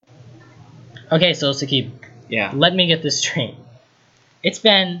Okay, so Sakib, let me get this straight. It's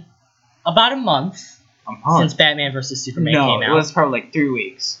been about a month since Batman vs. Superman came out. No, it was probably like 3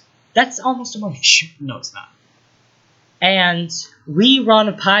 weeks. That's almost a month. No, it's not. And we run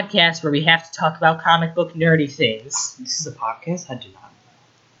a podcast where we have to talk about comic book nerdy things. This is a podcast? I did not.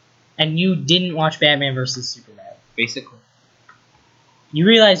 And you didn't watch Batman vs. Superman. Basically. You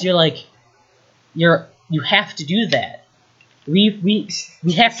realize you have to do that. We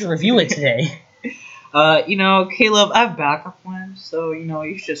have to review it today. Caleb, I have backup plans, so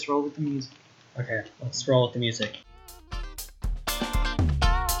you should just roll with the music. Okay, let's roll with the music.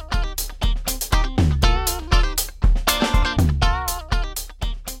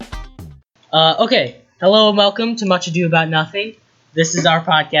 Okay, hello and welcome to Much Ado About Nothing. This is our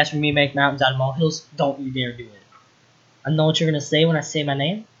podcast where we make mountains out of molehills. Don't you dare do it. I know what you're going to say when I say my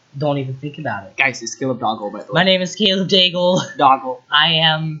name. Don't even think about it. Guys, it's Caleb Doggle, by the way. My name is Caleb Daigle. Doggle. I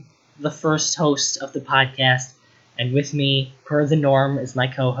am the first host of the podcast, and with me, per the norm, is my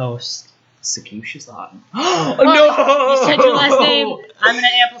co-host, Sakib Shazad. Oh no! You said your last name. I'm going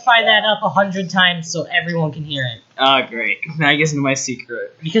to amplify that up 100 times so everyone can hear it. Oh, great. Now I guess into my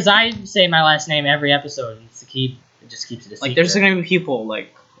secret. Because I say my last name every episode, and Sakib just keeps it a secret. Like, there's going to be people,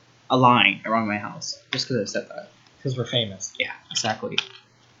 a line around my house, just because I said that. Because we're famous. Yeah, exactly.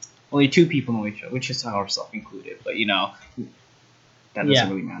 Only 2 people know each other, which is ourselves included, but, that doesn't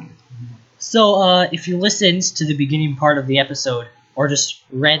really matter. So, if you listened to the beginning part of the episode, or just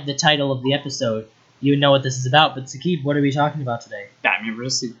read the title of the episode, you would know what this is about. But Sakib, what are we talking about today? Batman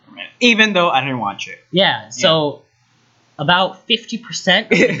vs. Superman. Even though I didn't watch it. Yeah, so about 50% of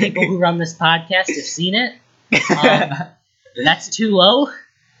the people who run this podcast have seen it. That's too low,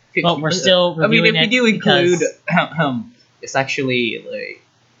 but we're still reviewing it. If we do include, it's actually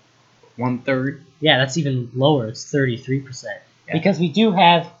 1/3. Yeah, that's even lower. It's 33%. Yeah. Because we do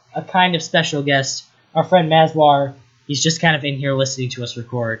have a kind of special guest, our friend Mazwar. He's just kind of in here listening to us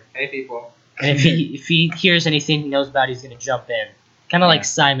record. Hey, people. And if he hears anything he knows about, he's going to jump in. Kind of like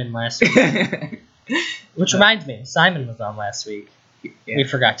Simon last week. Which reminds me, Simon was on last week. Yeah. We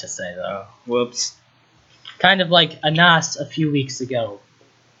forgot to say, though. Oh, whoops. Kind of like Anas a few weeks ago.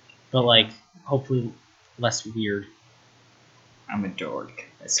 But, hopefully less weird. I'm a dork.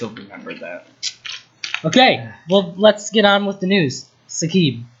 I still remember that. Okay, well, let's get on with the news.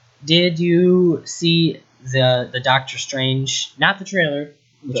 Sakib, did you see the Doctor Strange, not the trailer,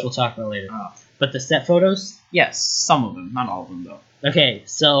 which we'll talk about later, but the set photos? Yes, some of them, not all of them, though. Okay,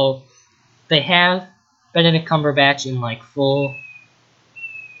 so they have Benedict Cumberbatch in, full...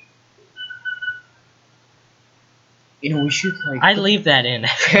 we should, I'd leave that in.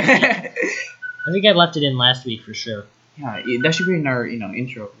 I think I left it in last week for sure. Yeah, that should be in our,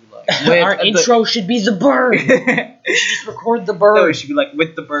 intro. Our intro should be the bird. We should just record the bird. No, it should be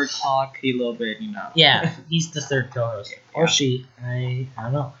with the bird talk a little bit, Yeah, he's the third co-host. Or she. I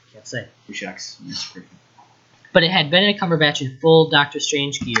don't know. I can't say. We should ask Mr. Griffin. But it had Benedict Cumberbatch in full Doctor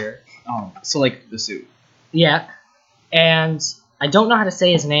Strange gear. Oh, so the suit. Yeah. And I don't know how to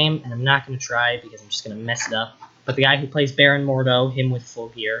say his name, and I'm not going to try because I'm just going to mess it up. But the guy who plays Baron Mordo, him with full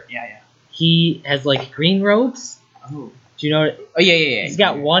gear. Yeah. He has, green robes. Oh. Do you know? Oh, yeah. He's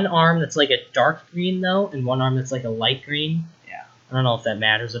got one arm that's a dark green, though, and one arm that's a light green. Yeah. I don't know if that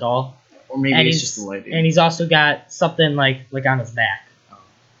matters at all. Or maybe it's just the lighting. And he's also got something, like on his back.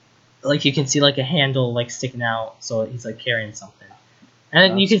 Oh. You can see, a handle, sticking out, so he's, carrying something.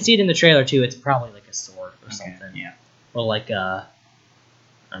 And you can see it in the trailer, too. It's probably, a sword or something. Yeah. Or, I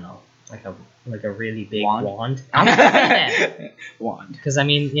don't know, a really big wand. I'm going to say that. Wand. Because,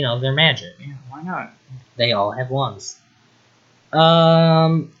 they're magic. Yeah, why not? They all have wands.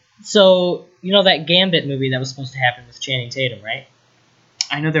 So, that Gambit movie that was supposed to happen with Channing Tatum, right?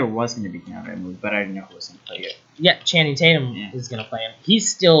 I know there was going to be a Gambit movie, but I didn't know who was going to play it. Yeah, Channing Tatum is going to play him.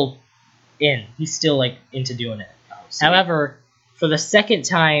 He's still in. He's still, into doing it. Oh, however, for the second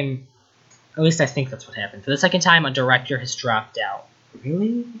time, at least I think that's what happened. For the second time, a director has dropped out.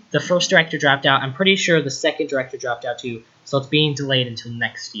 Really? The first director dropped out. I'm pretty sure the second director dropped out, too. So it's being delayed until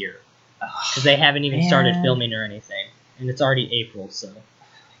next year. Because they haven't even started filming or anything. And it's already April, so...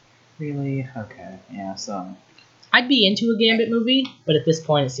 Really? Okay. Yeah, so... I'd be into a Gambit movie, but at this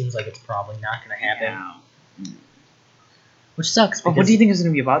point it seems like it's probably not going to happen. Yeah. Which sucks, because... What do you think it's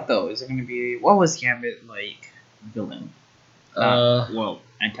going to be about, though? Is it going to be... What was Gambit, villain?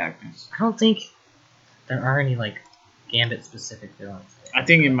 Antagonist. I don't think there are any, Gambit-specific villains. I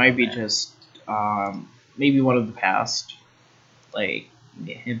think it might be just, maybe one of the past,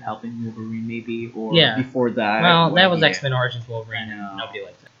 him helping Wolverine, maybe, or before that. Well, that was X-Men Origins Wolverine, and nobody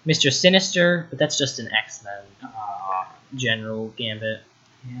liked that. Mr. Sinister, but that's just an X-Men general Gambit.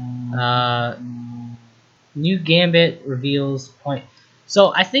 Yeah. New Gambit reveals point.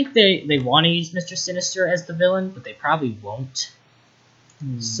 So I think they want to use Mr. Sinister as the villain, but they probably won't.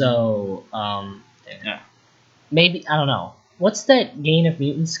 So yeah. Maybe I don't know. What's that Gain of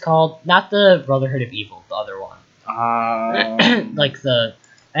Mutants called? Not the Brotherhood of Evil, the other one. Like the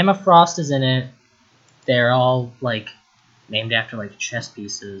Emma Frost is in it. They're all like named after like chess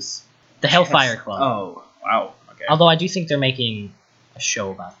pieces. The Hellfire Club. Oh wow. Okay. Although I do think they're making a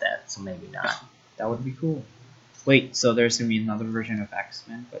show about that, so maybe not. That would be cool. Wait, so there's gonna be another version of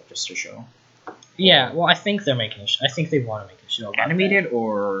X-Men, but just a show? Yeah, well, I think they're making a show. I think they want to make a show about animated that.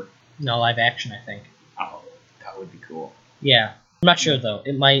 or no live action. I think. Oh, that would be cool. Yeah, I'm not sure though.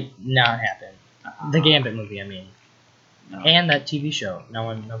 It might not happen. The Gambit movie, I mean, and that TV show.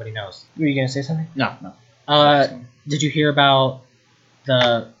 Nobody knows. Were you gonna say something? No. Did you hear about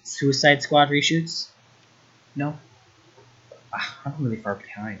the Suicide Squad reshoots? No. I'm really far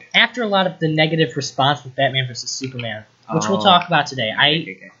behind. After a lot of the negative response with Batman vs Superman, which we'll talk about today,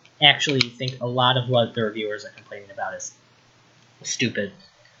 I actually think a lot of what the reviewers are complaining about is stupid.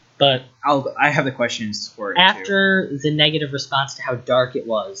 But I have the questions for it after too. The negative response to how dark it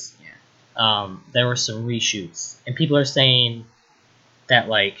was, there were some reshoots, and people are saying that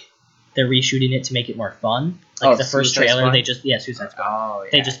like they're reshooting it to make it more fun. Like the first trailer, Squad? They just Suicide Squad. Oh, yeah.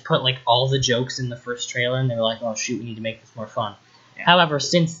 They just put like all the jokes in the first trailer, and they were like, "Oh shoot, we need to make this more fun." Yeah. However,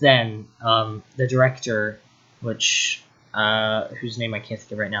 since then, the director, which whose name I can't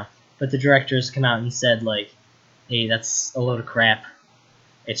think of right now, but the director's come out and said like, "Hey, that's a load of crap.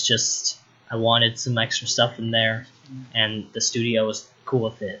 It's just I wanted some extra stuff in there, and the studio was cool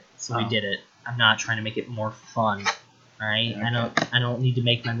with it, so we did it. I'm not trying to make it more fun. All right, okay. I don't need to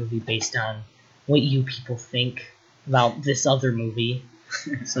make my movie based on what you people think about this other movie."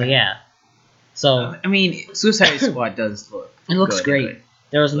 So yeah. So I mean, Suicide Squad does look. It looks good, great. Anyway.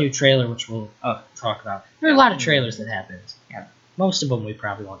 There was a new trailer which we'll talk about. There are a lot of trailers that happened. Yeah. Most of them we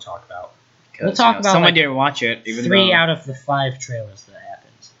probably won't talk about. We'll talk about someone didn't watch it. Even 3 out of the 5 trailers that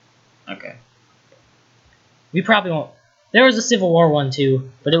happened. Okay. We probably won't. There was a Civil War one too,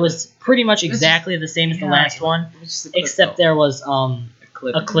 but it was pretty much exactly the same as the last one, except there was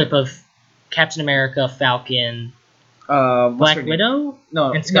a clip of Captain America, Falcon, Black Widow,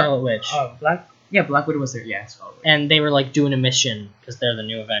 and Scarlet Witch. Black Widow was there. Yeah, Scarlet Witch. And they were like doing a mission because they're the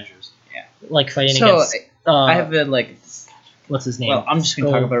new Avengers. Yeah, like fighting against. I have been like, what's his name? Well, I'm just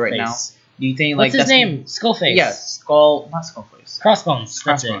gonna talk about it right now. Do you think what's his name? Skullface. Yeah, not Skullface. Crossbones.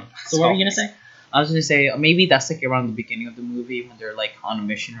 That's it. So what were you gonna say? I was gonna say maybe that's like around the beginning of the movie when they're like on a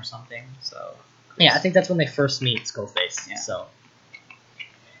mission or something. So yeah, I think that's when they first meet Skullface. Yeah. So,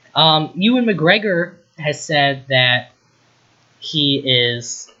 Ewan McGregor has said that he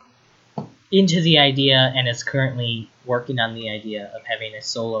is into the idea and is currently working on the idea of having a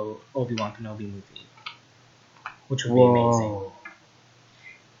solo Obi-Wan Kenobi movie, which would be amazing.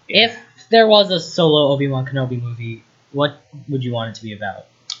 Yeah. If there was a solo Obi-Wan Kenobi movie, what would you want it to be about?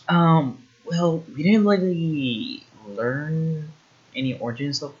 Well, we didn't really learn any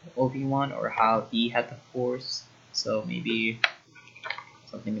origins of Obi-Wan or how he had the Force, so maybe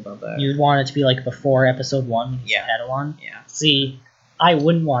something about that. You'd want it to be like before Episode 1 when he's Padawan? Yeah. See, I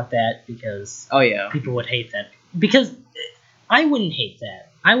wouldn't want that because people would hate that. Because I wouldn't hate that.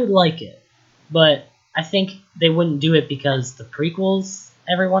 I would like it. But I think they wouldn't do it because the prequels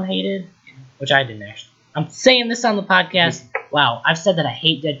everyone hated, which I didn't actually. I'm saying this on the podcast. Wow, I've said that I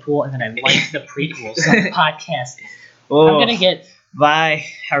hate Deadpool and that I like the prequels on the podcast. Oh, I'm gonna get. Bye.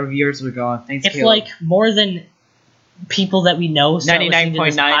 Our viewers were gone. Thanks, if Caleb. Like more than people that we know start listening to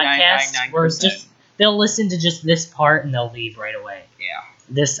this podcast, we're just they'll listen to just this part and they'll leave right away.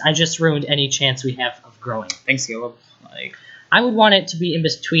 Yeah. I just ruined any chance we have of growing. Thanks, Caleb. I would want it to be in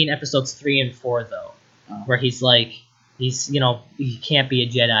between episodes 3 and 4 though, where he's he can't be a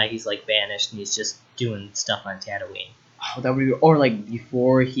Jedi. He's like banished and he's just doing stuff on Tatooine. Oh, that would be, or like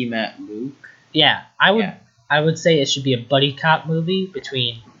before he met Luke. Yeah, I would say it should be a buddy cop movie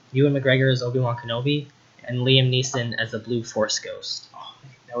between Ewan McGregor as Obi-Wan Kenobi and Liam Neeson as a Blue Force Ghost. Oh,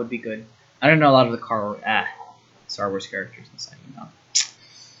 that would be good. I don't know a lot of the Star Wars characters inside, Yeah.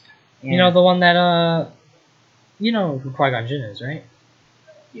 You know the one that you know who Qui-Gon Jinn is, right?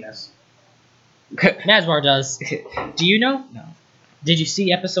 Yes. Nazbar does. Do you know? No. Did you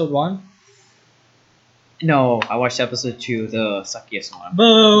see Episode 1? No, I watched Episode 2, the suckiest one.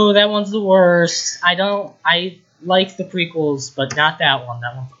 Boo! That one's the worst. I like the prequels, but not that one.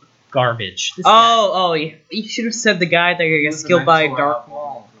 That one's garbage. You should have said the guy that gets killed by Darth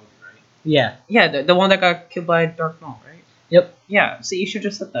Maul. Yeah. Yeah, the one that got killed by Darth Maul, right? Yep. Yeah, see, you should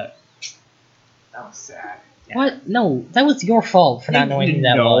have said that. That was sad. Yeah. What? No, that was your fault for not knowing who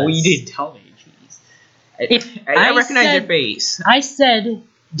that was. No, you didn't tell me. Jeez. I recognize your face. I said,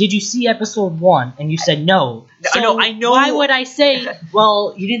 did you see episode 1? And you said no. So no, I know. Why would I say,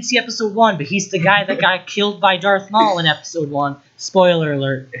 well, you didn't see episode 1, but he's the guy that got killed by Darth Maul in episode 1. Spoiler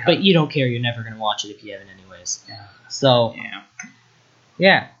alert. Yeah. But you don't care. You're never going to watch it if you haven't anyways. Yeah. So,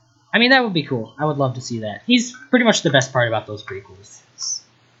 yeah. I mean, that would be cool. I would love to see that. He's pretty much the best part about those prequels.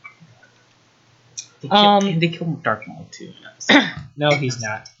 They killed Darth Maul too. No, he's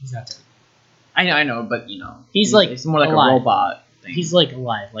not. He's not dead. I know, but you know, he's like it's more like alive. a robot thing. He's like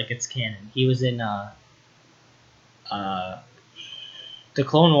alive, like it's canon. He was in the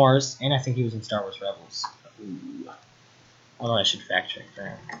Clone Wars, and I think he was in Star Wars Rebels. Ooh. Although I should fact check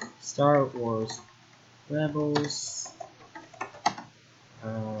that. Star Wars Rebels.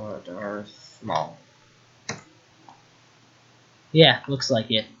 Darth Maul. Yeah, looks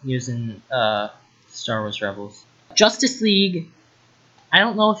like it. He was in Star Wars Rebels. Justice League. I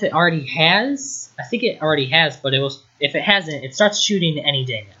don't know if it already has. I think it already has, but if it hasn't, it starts shooting any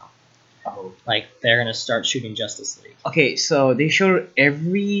day now. Oh. Like they're gonna start shooting Justice League. Okay, so they showed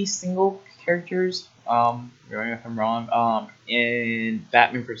every single characters. If I'm wrong. In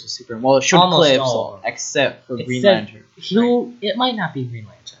Batman vs Superman. Well, it showed Almost clips, all of them. except for It Green said Lantern. Who? It might not be Green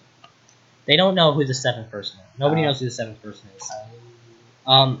Lantern. They don't know who the seventh person is. Nobody knows who the seventh person is.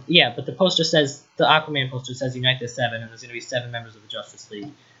 Yeah, but the Aquaman poster says Unite the Seven, and there's going to be 7 members of the Justice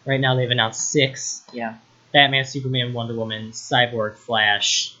League. Right now they've announced 6. Yeah. Batman, Superman, Wonder Woman, Cyborg,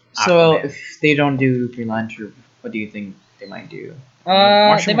 Flash, So Aquaman. if they don't do Green Lantern, what do you think they might do?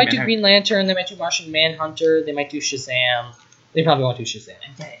 They might do Green Lantern, they might do Martian Manhunter, they might do Shazam. They probably won't do Shazam.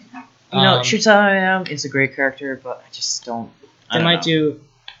 You know, Shazam is a great character, but I just don't. They might do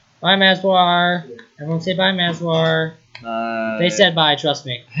Bye Maswar. Everyone say Bye Maswar. They said bye, trust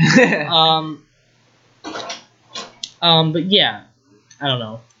me. But yeah, I don't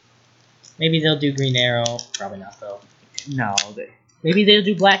know. Maybe they'll do Green Arrow. Probably not though. No. Maybe they'll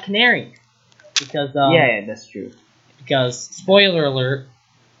do Black Canary. Because yeah, that's true. Because spoiler alert,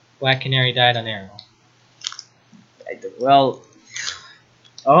 Black Canary died on Arrow. Well.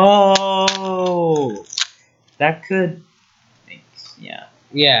 Oh, that could. Yeah.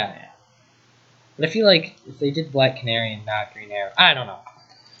 Yeah. But I feel like if they did Black Canary and not Green Arrow, I don't know.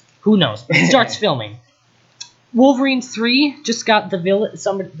 Who knows? But it starts filming. Wolverine 3 just got the villain.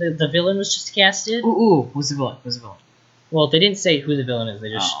 The villain was just casted. Ooh, who's the villain? Well, they didn't say who the villain is.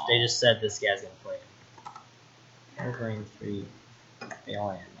 They just said this guy's gonna play him. Wolverine 3.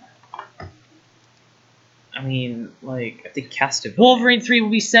 Alien. I mean, like, if they cast a Wolverine 3 will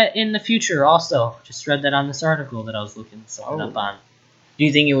be set in the future. Also, just read that on this article that I was looking something up on. Do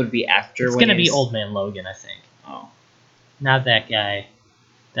you think it would be after? It's gonna be Old Man Logan, I think. Oh, not that guy.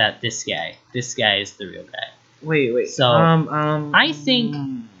 This guy. This guy is the real guy. Wait. So I think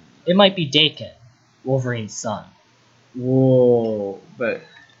it might be Dakin, Wolverine's son. Whoa, but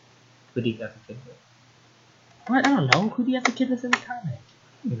who do you have the kid with? What? I don't know. Who do you have the kid with in the comic?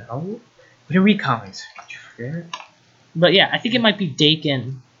 You know, we read comics. Did you forget? But yeah, I think it might be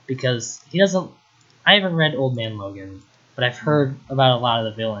Dakin because he doesn't. I haven't read Old Man Logan, but I've heard about a lot of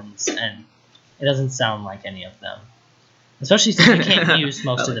the villains, and it doesn't sound like any of them. Especially since they can't use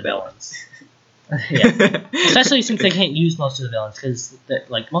most of the villains. Yeah. Especially since they can't use most of the villains, because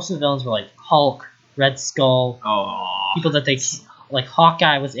like most of the villains were like Hulk, Red Skull, people that they like.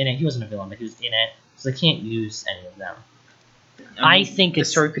 Hawkeye was in it. He wasn't a villain, but he was in it, so they can't use any of them. I think the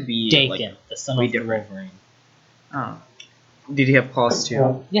story could be Dakin, like, the son of the Wolverine. Oh, did he have claws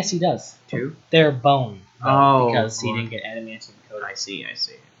too? Yes, he does. Too? They're bone. Because he didn't get adamantium coated. I see.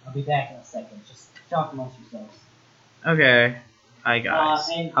 I'll be back in a second. Just talk amongst yourselves. Okay. Hi guys.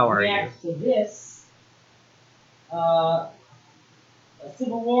 How are you? To this, a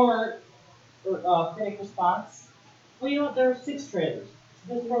Civil War critic response. Well, you know what? There are 6 trailers.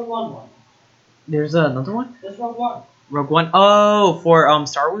 There's Rogue One. There's another one. There's Rogue One. Rogue One. Oh, for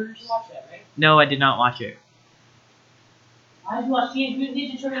Star Wars. You watched that, right? No, I did not watch it. I watched the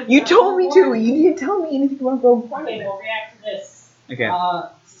Ninja Turtles. You told me to. You didn't tell me anything about Rogue One. Okay, we'll react to this. Okay.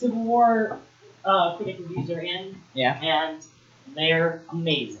 Civil War critic reviews are in. Yeah. And they're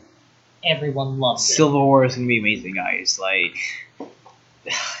amazing. Everyone loves it. Civil War is gonna be amazing, guys. Like,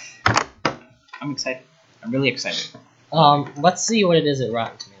 I'm excited. I'm really excited. Let's see what it is at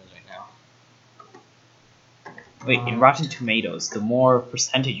Rotten Tomatoes right now. Wait, in Rotten Tomatoes, the more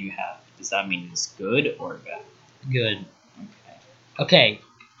percentage you have, does that mean it's good or bad? Good. Okay.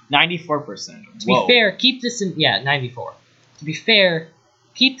 94%. To be fair, keep this in 94. To be fair,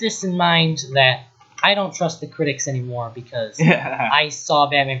 keep this in mind that I don't trust the critics anymore because I saw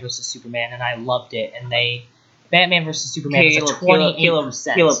Batman vs Superman and I loved it, and they Batman vs Superman is a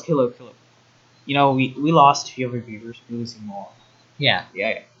 28%. Caleb. You know, we lost a few of our viewers. We're losing more. Yeah.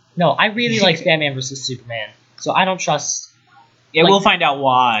 Yeah. No, I really like Batman vs Superman, so I don't trust. Yeah, Like- we'll find out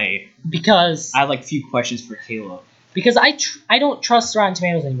why. Because I have like a few questions for Caleb. Because I don't trust Rotten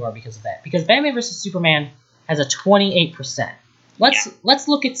Tomatoes anymore because of that. Because Batman vs Superman has a 28%. Let's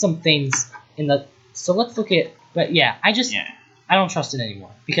look at some things in the. So let's look at. But yeah, I don't trust it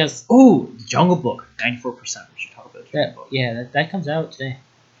anymore because. Ooh, the Jungle Book, 94%. We should talk about the Jungle Book. Yeah, that comes out today.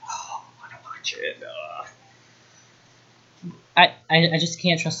 Oh, I want to watch it. I just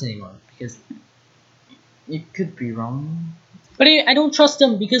can't trust it anymore because. You could be wrong. But I don't trust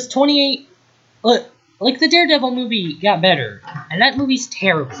him because 28. Like the Daredevil movie got better, and that movie's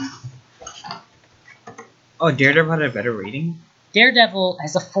terrible. Oh, Daredevil had a better rating? Daredevil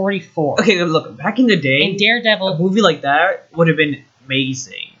has a 44. Okay, look, back in the day, And Daredevil, a movie like that would have been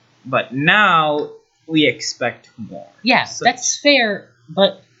amazing. But now we expect more. yeah, So that's fair,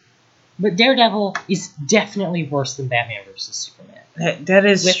 but Daredevil is definitely worse than Batman vs Superman. that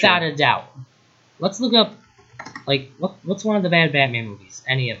is Without true. a doubt. Let's look up, like, what's one of the bad Batman movies?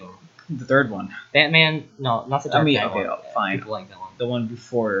 Any of them. The third one. Batman, no, not the Dark Knight okay, one. fine. People like that one. The one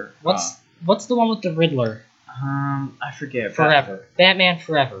before. What's the one with the Riddler? I forget. Forever. Batman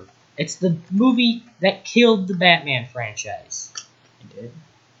Forever. It's the movie that killed the Batman franchise. It did.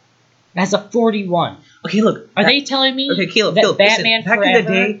 It has a 41. Okay, look. Are they telling me Okay, Caleb, that listen, Batman back Forever in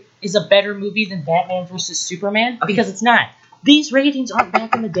the day, is a better movie than Batman vs Superman? Okay. Because it's not. These ratings aren't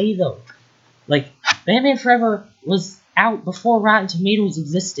back in the day, though. Like, Batman Forever was out before Rotten Tomatoes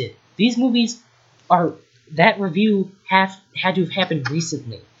existed. These movies are... That review had to have happened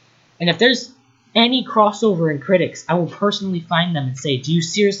recently. And if there's any crossover in critics, I will personally find them and say, do you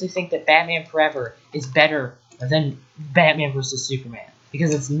seriously think that Batman Forever is better than Batman vs Superman?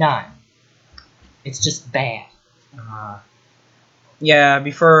 Because it's not. It's just bad. yeah,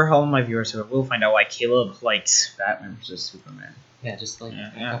 before all my viewers, we'll find out why Caleb likes Batman vs Superman. Yeah, just like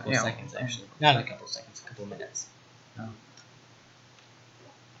Yeah, a yeah, couple yeah. of seconds, actually. Not a couple of seconds, a couple of minutes. Oh.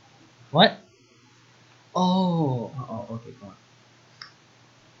 What? Oh. Okay, come on.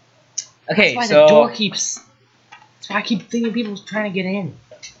 Okay, That's why so the door keeps... That's why I keep thinking people trying to get in.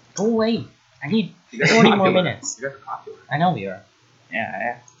 Go away. I need 40 more minutes. You guys are popular. I know we are.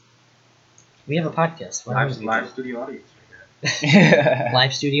 yeah. We have a podcast. Why don't we Live studio audience right yeah.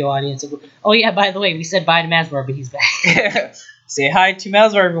 live studio audience. Oh yeah, by the way, we said bye to Masmar, but he's back. Say hi to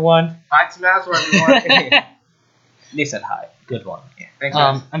Malzor, everyone. Hi to Nazar, everyone. They said hi. Good one. Thanks,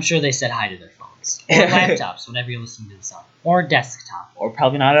 guys. I'm sure they said hi to their phones or laptops whenever you're listening to this on, or desktop, Or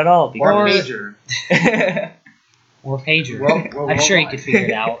probably not at all. Or Because major. or pager. Well, I'm sure he could worldwide. figure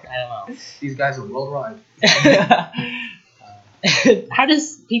it out. I don't These guys are worldwide. know. How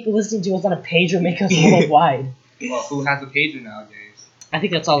does people listening to us on a pager make us worldwide? Well, who has a pager nowadays? I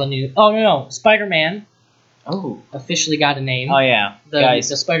think that's all the news. Oh no, Spider-Man oh. officially got a name. Oh yeah, The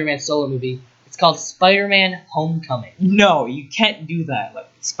Spider-Man solo movie. It's called Spider-Man Homecoming. No, you can't do that. Like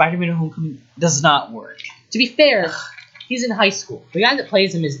Spider-Man Homecoming does not work. To be fair, he's in high school. The guy that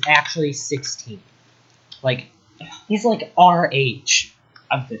plays him is actually 16. Like, he's like our age.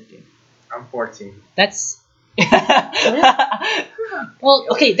 I'm 15. I'm 14. That's well,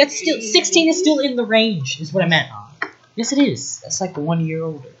 okay. That's still 16 is still in the range. Is what I meant. Yes, it is. That's like 1 year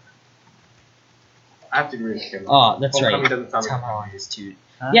older. I have to agree with Kim. Oh, that's Homecoming right. doesn't sound Tom like Holland fun. is too.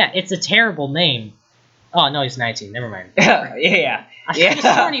 Huh? Yeah, it's a terrible name. Oh no, he's 19. Never mind. yeah. I could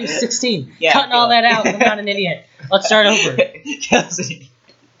have sworn he was 16. Yeah, Cutting all that out. I'm not an idiot. Let's start over.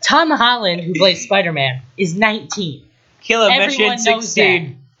 Tom Holland, who plays Spider-Man, is 19. Caleb Everyone mentioned knows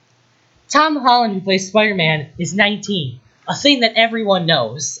 16. Tom Holland, who plays Spider-Man, is 19. A thing that everyone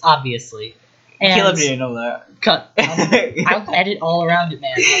knows, obviously. And Caleb didn't know that. cut. I'll edit all around it,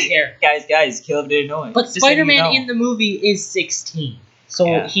 man. I don't care. Guys, Caleb didn't know it. But Just letting you Spider-Man know. in the movie is 16. So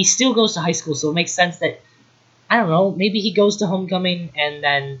Yeah. he still goes to high school, so it makes sense that, I don't know, maybe he goes to Homecoming and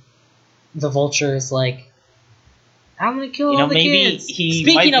then the Vulture is like, I'm going to kill all the maybe kids. he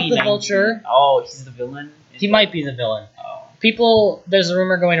Speaking might of be the 19. Vulture, Oh, he's the villain? he might be the villain. Oh. There's a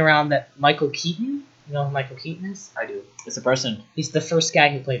rumor going around that Michael Keaton, you know who Michael Keaton is? I do. It's a person. He's the first guy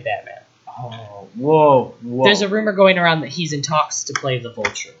who played Batman. Oh, whoa. There's a rumor going around that he's in talks to play the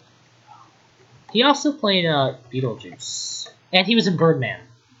Vulture. He also played Beetlejuice. And he was in Birdman.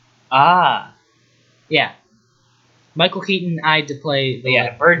 Ah. Yeah. Michael Keaton eyed to play the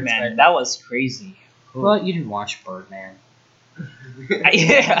Yeah, Birdman. That was crazy. Well, you didn't watch Birdman.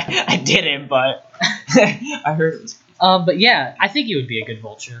 I didn't, but I heard it was. But yeah, I think he would be a good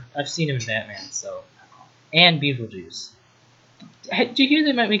Vulture. I've seen him in Batman, so. And Beetlejuice. Hey, did you hear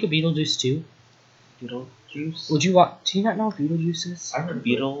they might make a Beetlejuice too? Juice. Would you want? Do you not know what Beetlejuice is? I heard of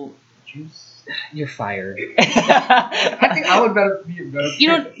it. Beetlejuice? You're fired. I think I would be a better. You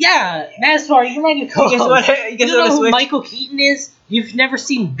don't. Yeah, Masvar, you're my new co-host. You You don't know who Michael Keaton is? You've never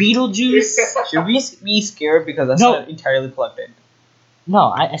seen Beetlejuice? Should we be scared because that's No. not entirely plugged in? No,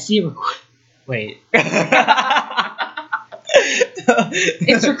 I see it. Wait,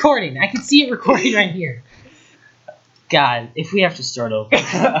 it's recording. I can see it recording right here. God, if we have to start over,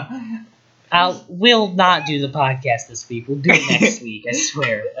 we'll not do the podcast this week. We'll do it next week. I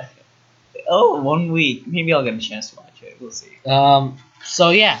swear. Oh, 1 week. Maybe I'll get a chance to watch it. We'll see. So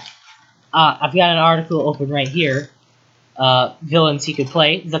yeah, I've got an article open right here. Villains he could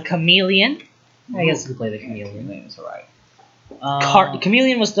play: the Chameleon. I guess he could play the Chameleon. It's alright.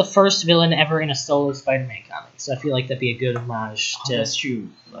 Chameleon was the first villain ever in a solo Spider-Man comic, so I feel like that'd be a good homage to. That's true.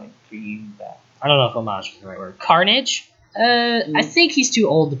 Like bringing back. I don't know if homage is the right word. Carnage. I think he's too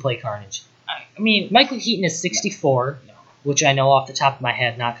old to play Carnage. I mean, Michael Keaton is 64, No. which I know off the top of my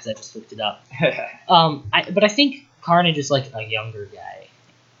head, not because I just looked it up. But I think Carnage is like a younger guy.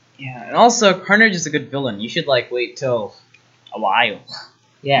 yeah, and also Carnage is a good villain. You should like wait till a while.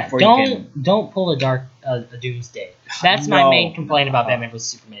 Yeah, Before you don't pull a Doomsday. That's my No, main complaint about no. Batman vs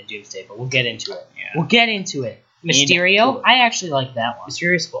Superman Doomsday, but we'll get into it. Yeah. We'll get into it. Mysterio, I actually like that one.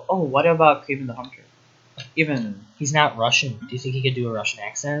 Mysterious. Oh, what about Craven the Hunter? Even He's not Russian. Do you think he could do a Russian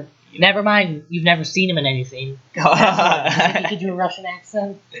accent? Never mind, you've never seen him in anything. Do you think he could do a Russian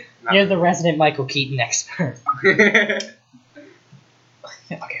accent? You're the resident Michael Keaton expert.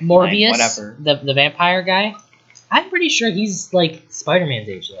 Okay, Morbius, fine, whatever. the vampire guy. I'm pretty sure he's like Spider-Man's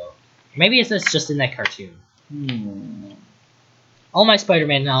age though. Maybe it's just in that cartoon. All my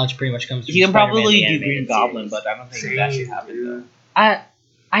Spider-Man knowledge pretty much comes from You can Spider-Man, probably the do animated Green Goblin, series. but I don't think that should happen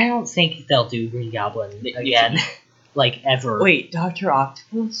I don't think they'll do Green Goblin again, like ever. though. Wait, Dr.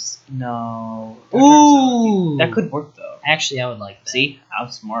 Octopus? No. Ooh, That could work though. Actually, I would like that. See, I'm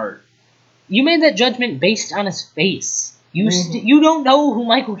smart. You made that judgment based on his face. You don't know who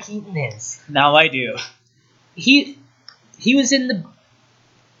Michael Keaton is. Now I do. He was in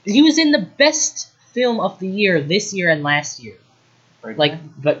the best film of the year this year and last year. Like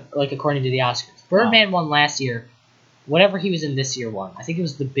according to the Oscars. Birdman won last year. Whatever he was in this year won. I think it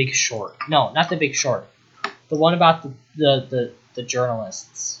was The Big Short. No, not The Big Short. The one about the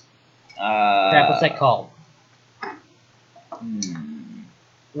journalists. Crap, what's that called?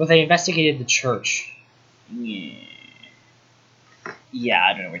 Where they investigated the church. Yeah,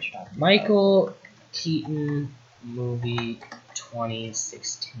 I don't know what you're talking about. Michael Keaton movie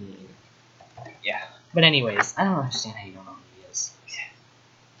 2016. Yeah. But anyways, I don't understand how you don't know who he is.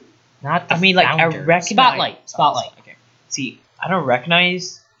 Not the I mean, like, founder. I recognize... Spotlight. Okay. See, I don't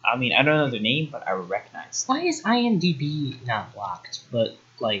recognize... I mean, I don't know their name, but I recognize. Why is IMDb not blocked, but,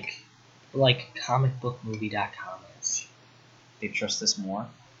 like comicbookmovie.com is? They trust us more.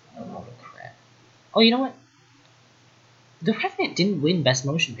 Oh, crap. Oh, you know what? The Revenant didn't win Best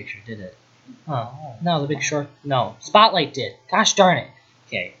Motion Picture, did it? Oh. No, The Big Short... No. Spotlight did. Gosh darn it.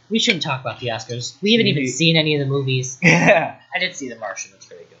 Okay, we shouldn't talk about the Oscars. We haven't even seen any of the movies. Yeah. I did see The Martian. That's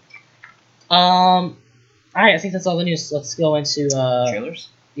very good. Alright, I think that's all the news. Let's go into... Trailers?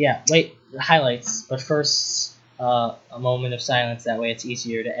 Yeah, wait, the highlights. But first, a moment of silence. That way it's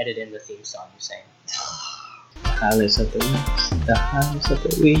easier to edit in the theme song you're saying. Highlights of the weeks. The highlights of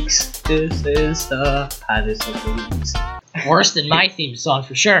the weeks. This is the highlights of the weeks. Worse than my theme song,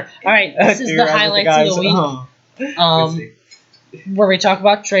 for sure. Alright, this is the highlights of the week. Where we talk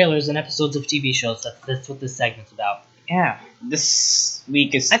about trailers and episodes of TV shows. That's what this segment's about. Yeah. This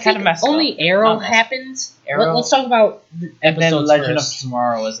week is I kind of think messed up. only Arrow Not messed up. happened. Arrow. Let's talk about the And then episodes Legend first. of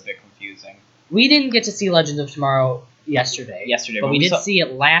Tomorrow was a bit confusing. We didn't get to see Legends of Tomorrow yesterday. Yesterday, But we did saw- see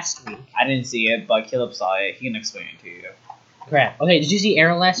it last week. I didn't see it, but Caleb saw it. He can explain it to you. Crap. Okay, did you see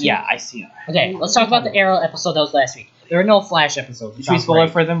Arrow last week? Yeah, I see it. Okay, let's talk about the Arrow episode that was last week. There were no Flash episodes. Should we spoil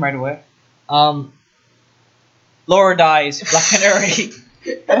it for them right away? Laura dies. Black Canary.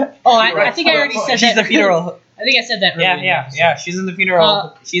 I think I already said She's that. the funeral. I think I said that earlier. in the episode. Yeah. She's in the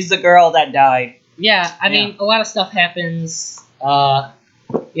funeral. She's the girl that died. Yeah, I mean, a lot of stuff happens.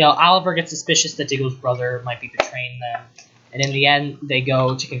 Oliver gets suspicious that Diggle's brother might be betraying them. And in the end, they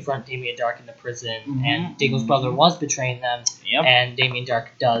go to confront Damien Dark in the prison. And Diggle's brother was betraying them. Yep. And Damien Dark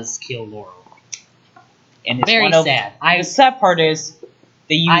does kill Laurel. And it's Very one of, sad. The sad part is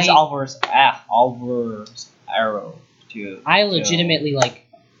they use Oliver's arrow to... I legitimately,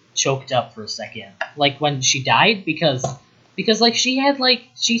 choked up for a second. Like, when she died, because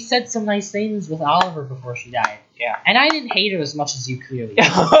she said some nice things with Oliver before she died. Yeah. And I didn't hate her as much as you clearly did.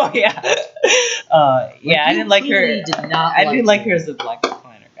 Oh, yeah. I didn't like her. Did not I didn't like her. her as the Black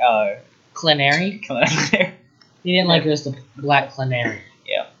Planner. Clanary. He didn't like her as the Black Clanary.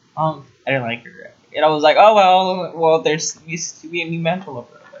 Yeah. I didn't like her. And I was like, oh well, there's used to be a new mantle of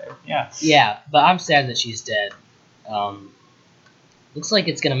her. Yeah. Yeah, but I'm sad that she's dead. Looks like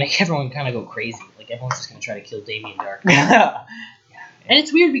it's gonna make everyone kind of go crazy. Like everyone's just gonna try to kill Damien Dark. And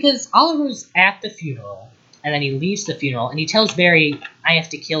it's weird because Oliver's at the funeral, and then he leaves the funeral, and he tells Barry, "I have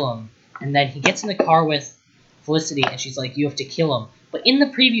to kill him." And then he gets in the car with Felicity, and she's like, "You have to kill him." But in the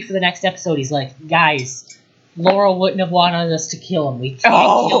preview for the next episode, he's like, "Guys, Laurel wouldn't have wanted us to kill him. We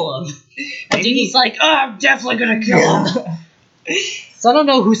can't kill him." And Dean's like, "Oh, I'm definitely gonna kill him." So I don't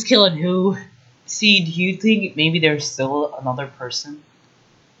know who's killing who. See, do you think maybe there's still another person?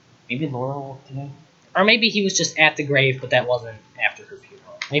 Maybe Laurel did. Or maybe he was just at the grave, but that wasn't after her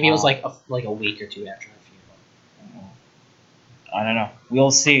funeral. Maybe it was like a week or two after her funeral. I don't know.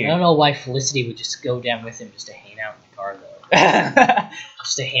 We'll see. I don't know why Felicity would just go down with him just to hang out in the car, though.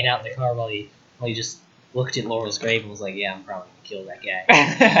 Just to hang out in the car while he just looked at Laurel's grave and was like, "Yeah, I'm probably gonna kill that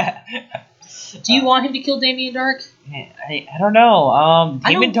guy." Do you want him to kill Damien Dark? I don't know.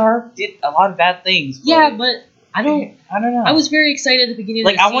 Damien Dark did a lot of bad things. Yeah, but I don't know. I was very excited at the beginning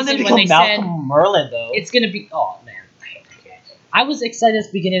of the season. I wanted to kill Malcolm Merlin, though. It's going to be... Oh, man. I was excited at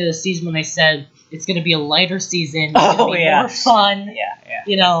the beginning of the season when they said it's going to be a lighter season. It's going to be more fun. Yeah.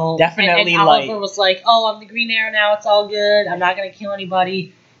 You know, definitely and Oliver was like, "Oh, I'm the Green Arrow now. It's all good. I'm not going to kill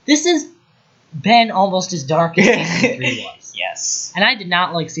anybody." This has been almost as dark as Season 3 was. Yes. And I did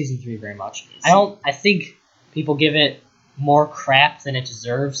not like Season 3 very much. I think people give it more crap than it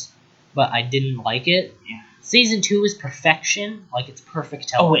deserves, but I didn't like it. Yeah. Season 2 is perfection. Like, it's perfect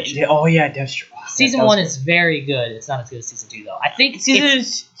television. Oh yeah, that's true. Season 1 is very good. It's not as good as Season 2, though. I think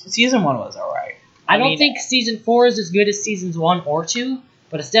Season 1 was alright. I don't think Season 4 is as good as Seasons 1 or 2,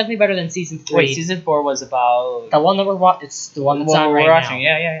 but it's definitely better than Season 3. Wait, Season 4 was about... The one that we're watching. It's the one that's on right now.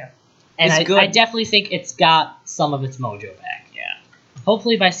 Yeah. And I definitely think it's got some of its mojo back. Yeah.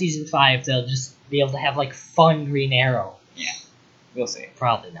 Hopefully by Season 5, they'll just be able to have, like, fun Green Arrow. Yeah. We'll see.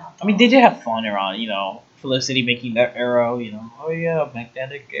 Probably not. I mean, they did have fun around, Felicity making that arrow, oh yeah,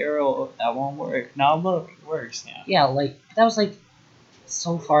 magnetic arrow, that won't work. Now look, it works now. Yeah, like, that was, like,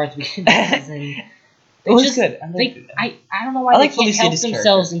 so far at the beginning of the season. It was good. I don't know why they can't help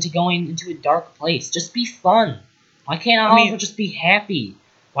themselves into going into a dark place. Just be fun. Why can't Oliver just be happy?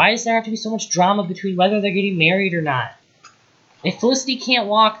 Why does there have to be so much drama between whether they're getting married or not? If Felicity can't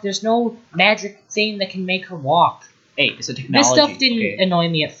walk, there's no magic thing that can make her walk. Hey, it's a technology. This stuff didn't annoy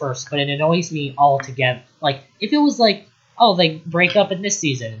me at first, but it annoys me altogether. Like, if it was like, oh, they break up in this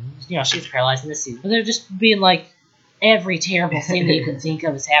season, she's paralyzed in this season. But they're just being like, every terrible thing that you can think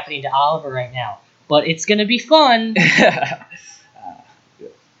of is happening to Oliver right now. But it's gonna be fun.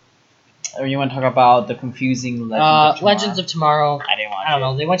 Or you want to talk about the confusing Legends of Tomorrow? I didn't watch it. I don't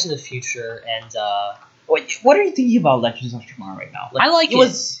know. They went to the future, and what are you thinking about Legends of Tomorrow right now? I like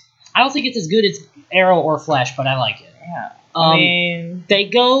it. I don't think it's as good as Arrow or Flash, but I like it. Yeah. I mean, they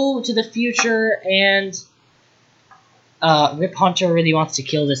go to the future, and Rip Hunter really wants to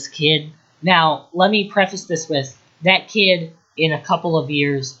kill this kid. Now, let me preface this with that kid in a couple of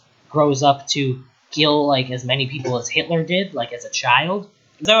years grows up to kill like as many people as Hitler did, like as a child.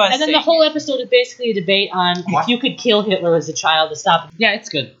 And then the whole episode is basically a debate on if you could kill Hitler as a child to stop it. Yeah, it's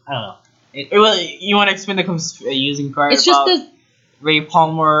good. I don't know. You want to explain the confusing part? It's just Ray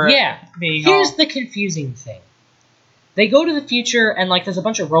Palmer. Yeah. Here's the confusing thing. They go to the future and like there's a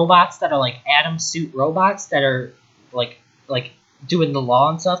bunch of robots that are like atom suit robots that are like doing the law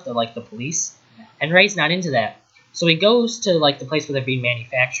and stuff. They're like the police. And Ray's not into that. So he goes to like the place where they're being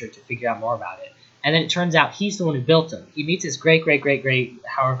manufactured to figure out more about it. And then it turns out he's the one who built them. He meets his great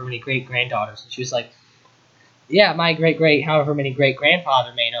however many great granddaughters. And she was like, yeah, my great however many great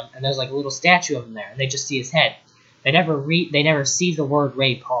grandfather made them. And there's like a little statue of him there. And they just see his head. They never see the word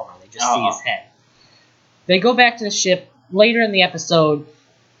Ray Palmer. They just see his head. They go back to the ship. Later in the episode,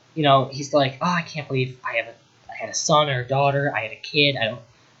 he's like, oh, I can't believe I had a son or a daughter. I had a kid. I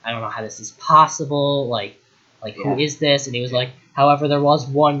don't know how this is possible. Who is this? And he was like, however, there was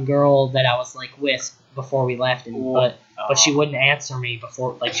one girl that I was like with before we left, but she wouldn't answer me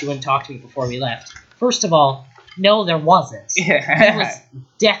before, she wouldn't talk to me before we left. First of all, no, there wasn't. He was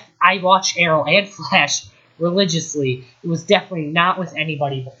deaf. I watch Arrow and Flash religiously. It was definitely not with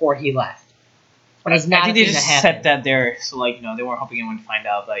anybody before he left. I think they just said that there, so they weren't hoping anyone to find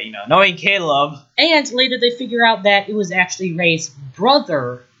out. But knowing Caleb, and later they figure out that it was actually Ray's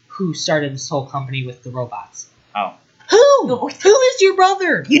brother who started this whole company with the robots. Oh. Who is your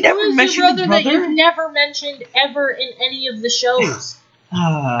brother? You never mentioned your brother that you've never mentioned ever in any of the shows.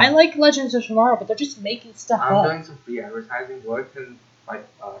 I like Legends of Tomorrow, but they're just making stuff up. I'm doing some free advertising. Go ahead and like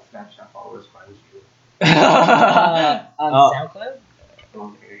Snapchat followers by this true. On SoundCloud,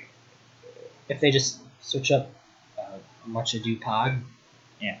 Okay. if they just search up Much Ado Pod.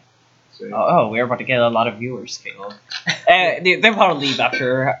 Yeah. So, We're about to get a lot of viewers, Caleb. They'll probably leave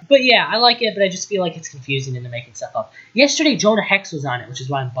after. But yeah, I like it, but I just feel like it's confusing and they're making stuff up. Yesterday, Jonah Hex was on it, which is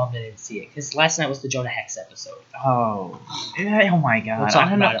why I'm bummed I didn't see it. Because last night was the Jonah Hex episode. Oh my god. We'll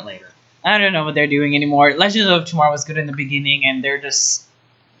talk about it later. I don't know what they're doing anymore. Legends of Tomorrow was good in the beginning, and they're just.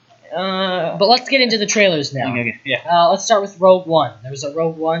 But let's get into the trailers now. Okay, yeah. Let's start with Rogue One. There was a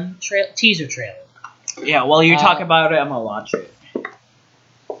Rogue One teaser trailer. Yeah, while you talk about it, I'm gonna watch it.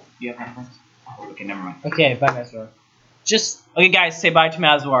 You have headphones? Oh, okay, never mind. Okay, bye, Mazur. Okay, guys, say bye to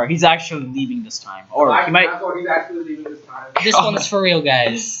Mazwar. He's actually leaving this time. Or he might. He's actually leaving this time. This one's for real,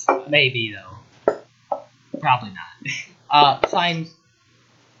 guys. Maybe, though. Probably not. Fine.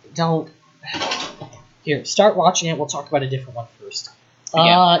 Don't. Here, start watching it. We'll talk about a different one first.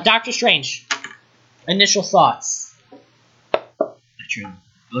 Doctor Strange. Initial thoughts. True.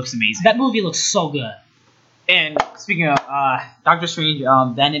 It looks amazing. That movie looks so good. And speaking of Doctor Strange,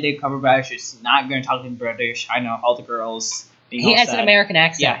 Benedict Cumberbatch is not going to talk in British. I know all the girls. He has an American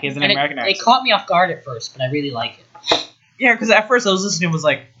accent. Yeah, he has an American accent. It caught me off guard at first, but I really like it. Yeah, because at first I was listening and was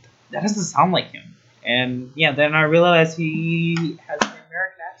like, that doesn't sound like him. And yeah, then I realized he has an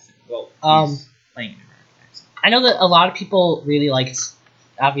American accent. Well, he's playing an American accent. I know that a lot of people really liked.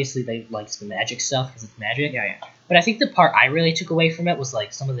 Obviously, they liked the magic stuff because it's magic. Yeah. But I think the part I really took away from it was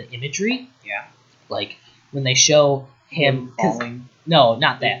like some of the imagery. Yeah. Like when they show him falling. No,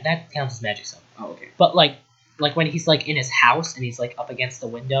 not that. That counts as magic stuff. Oh, okay. But like when he's like in his house and he's like up against the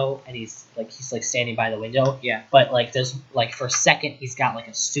window and he's like standing by the window. Yeah. But like there's like for a second he's got like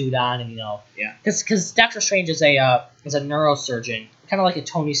a suit on and Yeah. Because Doctor Strange is a neurosurgeon, kind of like a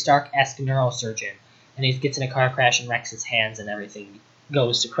Tony Stark-esque neurosurgeon, and he gets in a car crash and wrecks his hands and everything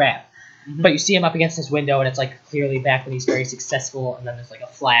goes to crap. Mm-hmm. But you see him up against his window, and it's like clearly back when he's very successful, and then there's like a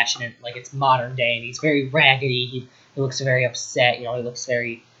flash, and it's modern day, and he's very raggedy. He looks very upset. He looks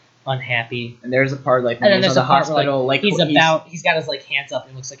very unhappy. And there's a part like And then when he's there's at a the part where, hospital, like he's got his like hands up,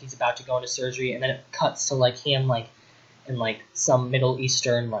 and it looks like he's about to go into surgery, and then it cuts to like him like in like some Middle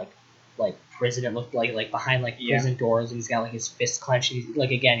Eastern like prison. It looked like behind like prison doors, and he's got like his fist clenched. And he's,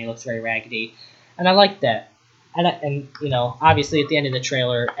 like again, he looks very raggedy, and I like that. And obviously at the end of the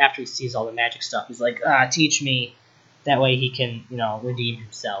trailer, after he sees all the magic stuff, he's like, teach me. That way he can, redeem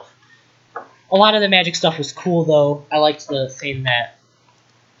himself. A lot of the magic stuff was cool, though. I liked the thing that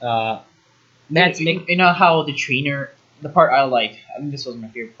Mads Mikkelsen... You know how the trainer... The part I liked, I think this was my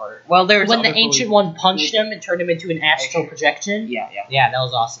favorite part. Well, there's when the Ancient One punched him and turned him into an astral projection. Yeah. Yeah, that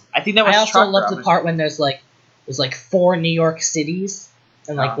was awesome. I think that was I also loved the part when there's 4 New York cities.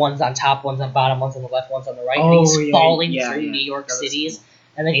 And one's on top, one's on bottom, one's on the left, one's on the right, and he's falling through New York cities, cool.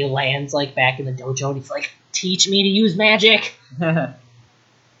 And then he lands back in the dojo, and he's like, "Teach me to use magic." Yeah,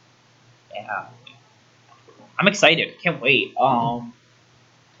 I'm excited. Can't wait.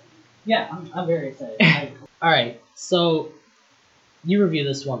 Yeah, I'm very excited. All right, so you review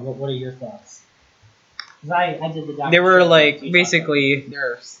this one. What are your thoughts? 'Cause I did the. They were basically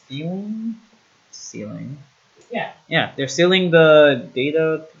they're stealing. Yeah. Yeah, they're stealing the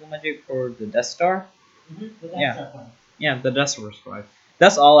data magic for the Death Star. Mm-hmm. The Yeah. Death Star. Yeah, the Death Star Squad.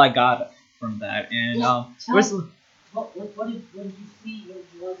 That's all I got from that. And what did you see? What did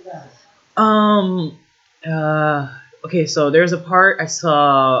you like about it? Okay, so there's a part I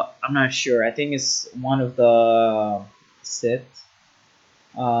saw. I'm not sure. I think it's one of the Sith.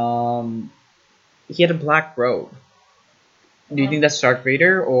 He had a black robe. Do you think that's Darth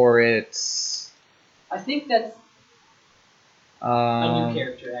Vader or it's? I think that's a new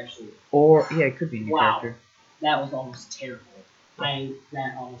character, actually. Or yeah, it could be a new character. That was almost terrible.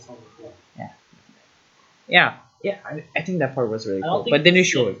 That almost overflowed. Yeah. I think that part was really cool. think But then it's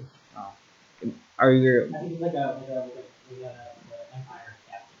it showed. Are you? I think it's like a Empire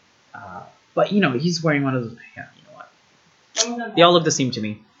captain. But he's wearing one of those. Yeah, you know what? They all look the same to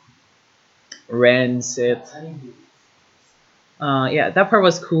me. Ren, Sith. Yeah, that part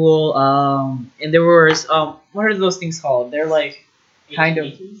was cool. And there was what are those things called? They're like kind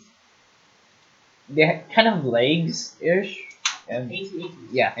of. They had kind of legs ish. And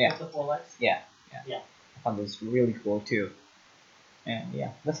yeah. The 4 legs. Yeah. I found this really cool too. And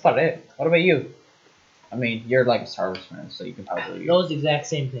yeah, that's about it. What about you? I mean, you're like a Star Wars fan, so you can probably. Those exact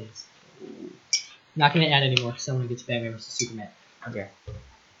same things. Not gonna add anymore because someone gets Batman vs Superman. Okay.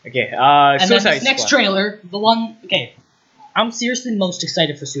 And then Suicide this next Squad. trailer, the one. Okay, I'm seriously most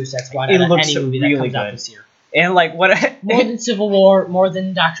excited for Suicide Squad It out of looks any movie really that comes out good. this year. And like what? More than Civil War, more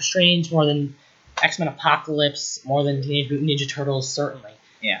than Doctor Strange, more than X-Men Apocalypse, more than Teenage Mutant Ninja Turtles, certainly.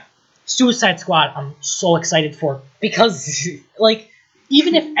 Yeah. Suicide Squad, I'm so excited for because, like,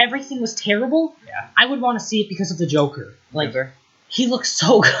 even if everything was terrible, Yeah. I would want to see it because of the Joker. Like, Joker? he looks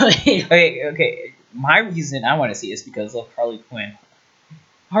so good. Okay. My reason I want to see is because of Harley Quinn.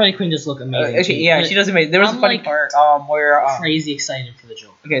 Harley Quinn does look amazing. Okay, too, yeah, but she does amazing. There was I'm, a funny like, part where crazy excited for the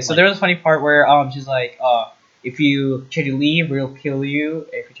Joker. okay, so Like, there was a funny part where she's like, if you try to leave, we'll kill you.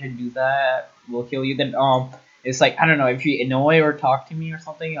 If you try to do that, we'll kill you. Then it's like, I don't know, if you annoy or talk to me or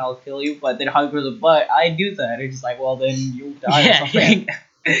something, I'll kill you. But then Harley Quinn's like, but I do that. It's just like, well, then you die or something.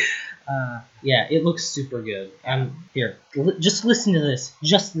 yeah, it looks super good. Here, just listen to this.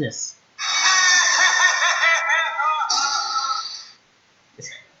 Just this.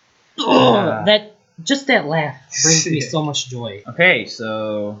 That laugh brings me so much joy. Okay,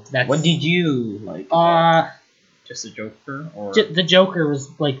 so what did you like? Just the Joker, or the Joker was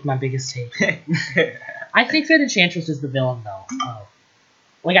like my biggest take. I think that Enchantress is the villain though.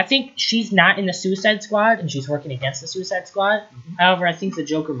 Like I think she's not in the Suicide Squad and she's working against the Suicide Squad. Mm-hmm. However, I think the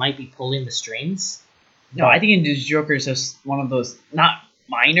Joker might be pulling the strings. No, I think the Joker is just one of those not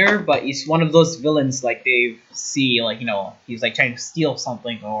minor, but he's one of those villains like they see, like, you know, he's like trying to steal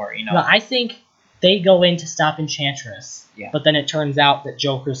something, or you know. No, I think they go in to stop Enchantress. Yeah. But then it turns out that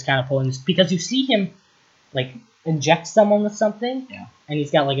Joker's kind of pulling this because you see him like inject someone with something. Yeah. And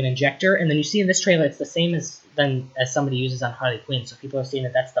he's got like an injector, and then you see in this trailer it's the same as somebody uses on Harley Quinn. So people are saying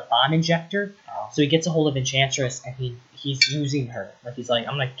that that's the bomb injector. Oh. So he gets a hold of Enchantress and he's using her. Like he's like,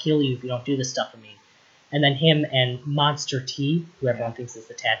 I'm gonna kill you if you don't do this stuff for me. And then him and Monster T, who everyone thinks is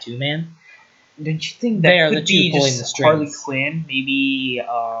the Tattoo Man. Don't you think that could be pulling just Harley Quinn? Maybe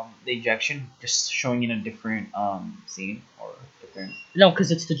the injection just showing in a different scene or different. No,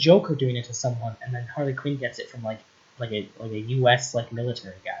 because it's the Joker doing it to someone, and then Harley Quinn gets it from like a U.S. like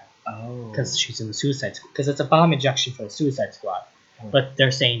military guy. Oh. Because she's in the Suicide Squad. Because it's a bomb injection for the Suicide Squad, but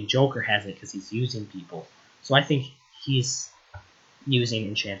they're saying Joker has it because he's using people. So I think he's using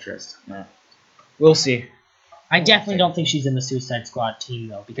Enchantress. Yeah. We'll see. I definitely don't think she's in the Suicide Squad team,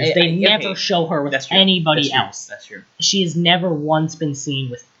 though, because they never show her with anybody else. That's true. She has never once been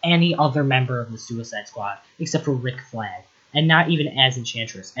seen with any other member of the Suicide Squad, except for Rick Flag. And not even as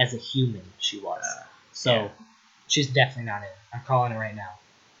Enchantress. As a human, she was. She's definitely not in. I'm calling it right now.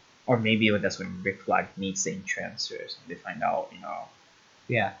 Or maybe that's when Rick Flag meets the Entrancers. They find out, you know.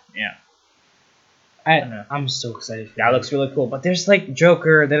 Yeah. Yeah. I'm so excited for that. Looks really cool. But there's like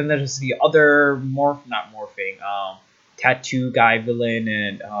Joker, then there's the other tattoo guy villain,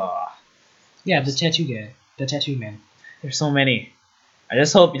 and the tattoo guy, the tattoo man. There's so many. I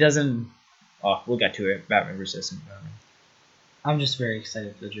just hope he doesn't. We'll get to it. Batman vs Superman. I'm just very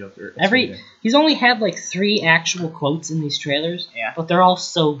excited for the Joker. He's only had like 3 actual quotes in these trailers, but they're all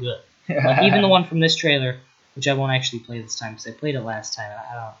so good. Like, even the one from this trailer, which I won't actually play this time because I played it last time.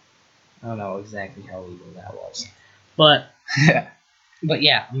 I don't know exactly how legal that was. But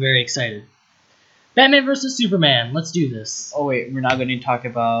yeah, I'm very excited. Batman vs. Superman. Let's do this. Oh, wait. We're not going to talk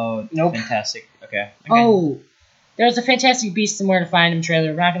about Fantastic. Okay. Oh, there's a Fantastic Beasts and Where to Find Him trailer.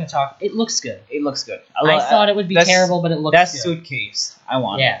 We're not going to talk. It looks good. It looks good. I thought it would be terrible, but it looks good. That suitcase. I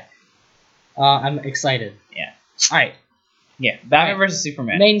want it. I'm excited. Yeah. All right. Yeah, Batman vs.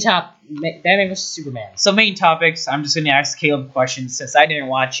 Superman. Batman vs. Superman. So main topics, I'm just going to ask Caleb questions since I didn't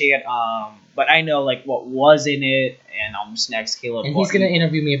watch it, but I know like what was in it, and I'm just going to ask Caleb. And he's going to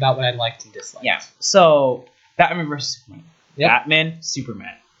interview me about what I liked and disliked. Yeah, so Batman vs. Superman. Yep. Batman,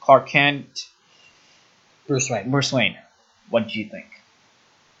 Superman. Clark Kent. Bruce Wayne. What did you think?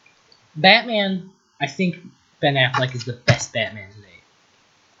 Batman, I think Ben Affleck is the best Batman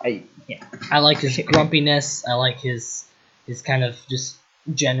today. I like his grumpiness. I like his kind of just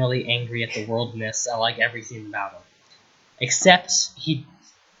generally angry at the worldness. I like everything about him. Except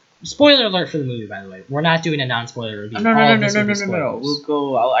spoiler alert for the movie, by the way. We're not doing a non-spoiler review. No. We'll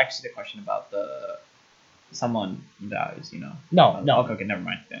go. I'll ask you the question about someone dies, you know. No. Okay, never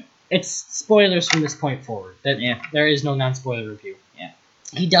mind then. It's spoilers from this point forward. There is no non-spoiler review. Yeah.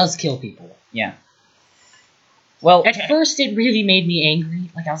 He does kill people. Yeah. Well, at first it really made me angry.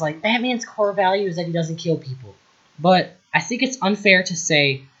 Like, I was like, Batman's core value is that he doesn't kill people. But I think it's unfair to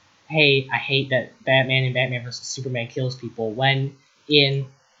say, hey, I hate that Batman and Batman vs. Superman kills people, when in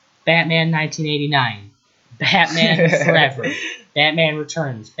Batman 1989, Batman Forever, Batman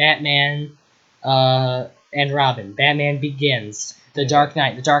Returns, Batman and Robin, Batman Begins, The Dark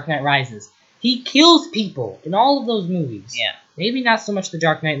Knight Rises, he kills people in all of those movies. Yeah. Maybe not so much The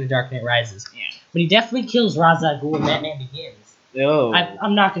Dark Knight and The Dark Knight Rises. Yeah. But he definitely kills Ra's al Ghul in Batman Begins. Oh.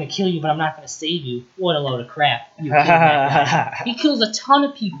 I'm not gonna kill you, but I'm not gonna save you. What a load of crap! You killed that guy. He kills a ton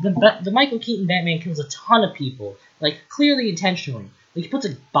of people. The Michael Keaton Batman kills a ton of people, like clearly intentionally. Like he puts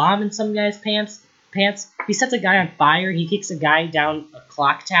a bomb in some guy's pants. He sets a guy on fire. He kicks a guy down a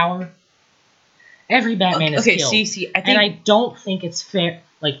clock tower. Every Batman is killed. See, I think, and I don't think it's fair.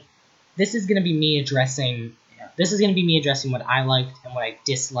 Like, this is gonna be me addressing. Yeah. This is gonna be me addressing what I liked and what I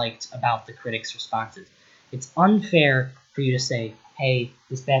disliked about the critics' responses. It's unfair for you to say, "Hey,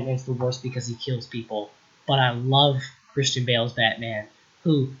 this Batman's the worst because he kills people," but I love Christian Bale's Batman,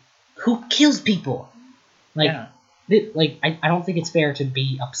 who kills people. Like, I don't think it's fair to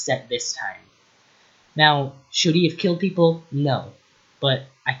be upset this time. Now, should he have killed people? No, but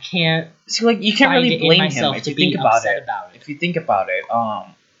I can't. See, like you can't really blame him if you think about it. About it. If you think about it,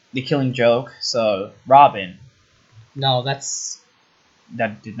 the Killing Joke. So Robin. No, that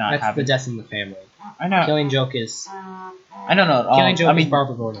did not happen. That's the Death in the Family. I know. Killing Joke is. I don't know. Killing Joke is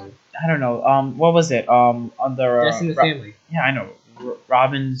Barbara Gordon. I don't know. What was it? Under Death in the Family. Yeah, I know.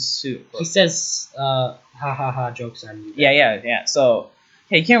 Robin's suit. He says, "Ha ha ha, jokes on you." Yeah. So,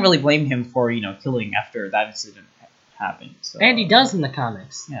 you can't really blame him for killing after that incident happened. So. And he does in the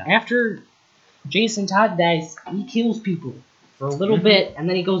comics. Yeah. After Jason Todd dies, he kills people for a little bit, and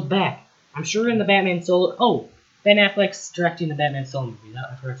then he goes back. I'm sure in the Batman solo. Oh, Ben Affleck's directing the Batman solo movie.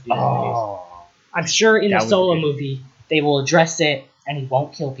 I forgot to do that. I'm sure in the solo movie they will address it, and he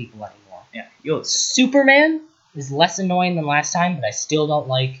won't kill people anymore. Yeah. Superman is less annoying than last time, but I still don't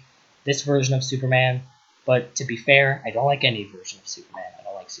like this version of Superman. But to be fair, I don't like any version of Superman. I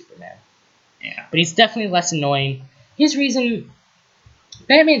don't like Superman. Yeah. But he's definitely less annoying.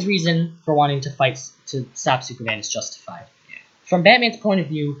 Batman's reason for wanting to fight to stop Superman is justified. Yeah. From Batman's point of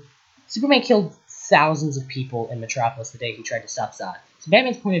view, Superman killed thousands of people in Metropolis the day he tried to stop Zod. So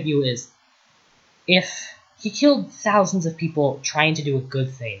Batman's point of view is, if he killed thousands of people trying to do a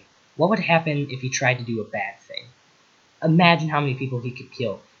good thing, what would happen if he tried to do a bad thing? Imagine how many people he could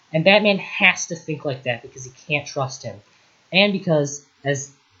kill. And Batman has to think like that because he can't trust him. And because,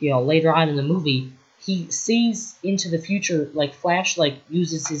 as later on in the movie, he sees into the future, like Flash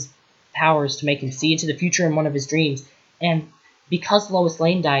uses his powers to make him see into the future in one of his dreams. And because Lois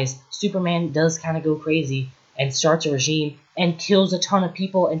Lane dies, Superman does kind of go crazy and starts a regime and kills a ton of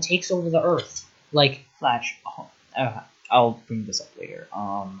people and takes over the Earth. Like Flash. I'll bring this up later.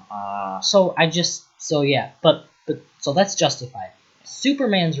 So that's justified.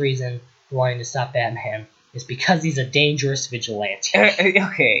 Superman's reason for wanting to stop Batman is because he's a dangerous vigilante.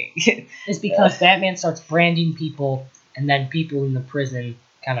 Okay. It's because Batman starts branding people, and then people in the prison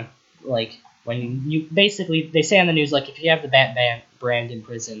kind of when you basically, they say on the news, if you have the Batman brand in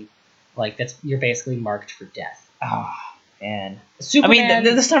prison, you're basically marked for death. Oh, man. Superman,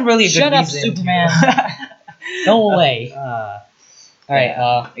 that's not really a good shut up, reason. Superman. Go away.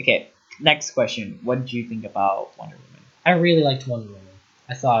 Alright, okay, next question. What did you think about Wonder Woman? I really liked Wonder Woman.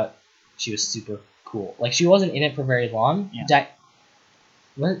 I thought she was super cool. She wasn't in it for very long. Yeah.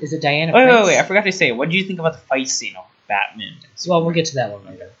 What is it, Diana? Wait! I forgot to say. What did you think about the fight scene of Batman? Well, we'll get to that one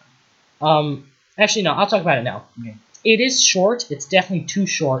later. Actually, no. I'll talk about it now. Okay. It is short. It's definitely too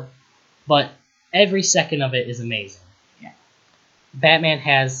short, but every second of it is amazing. Yeah. Batman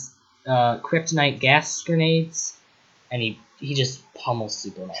has kryptonite gas grenades, and he just pummels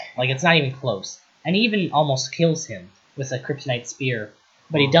Superman. It's not even close. And he even almost kills him with a kryptonite spear.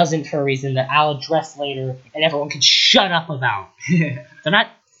 But he doesn't for a reason that I'll address later, and everyone can shut up about. They're not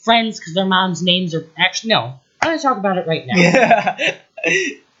friends because their mom's names are... Actually, no. I'm going to talk about it right now.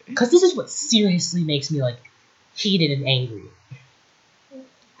 Because this is what seriously makes me, heated and angry.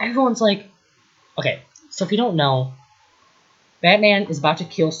 Everyone's like... Okay, so if you don't know, Batman is about to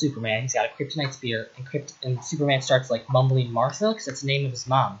kill Superman. He's got a kryptonite spear, and Superman starts, mumbling Martha, because that's the name of his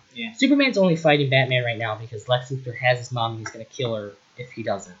mom. Yeah. Superman's only fighting Batman right now because Lex Luthor has his mom, and he's going to kill her if he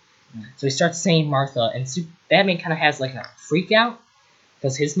doesn't. Yeah. So he starts saying Martha, and Batman kind of has, a freak out,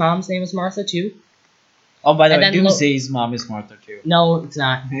 because his mom's name is Martha, too. Oh, by the way, Doomsday's mom is Martha, too. No, it's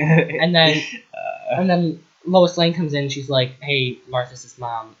not. and then Lois Lane comes in, and she's like, hey, Martha's his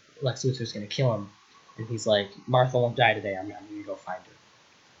mom. Lex Luthor's going to kill him. And he's like, Martha won't die today. I'm going to go find her.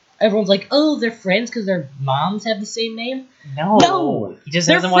 Everyone's like, oh, they're friends because their moms have the same name? No! He just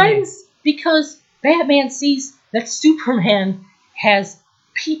they're doesn't friends because Batman sees that Superman has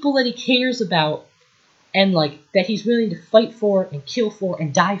people that he cares about and, that he's willing to fight for and kill for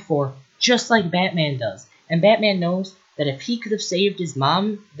and die for, just like Batman does. And Batman knows that if he could have saved his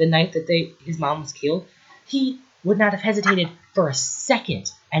mom the night that his mom was killed, he would not have hesitated for a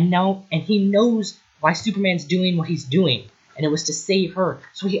second. And he knows why Superman's doing what he's doing, and it was to save her.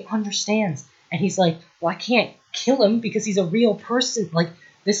 So he understands And he's like, well, I can't kill him because he's a real person. Like,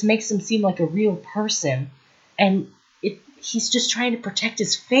 this makes him seem like a real person. And he's just trying to protect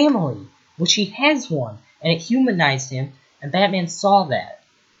his family, which he has one. And it humanized him, and Batman saw that.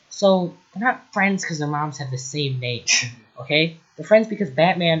 So, they're not friends because their moms have the same name, okay? They're friends because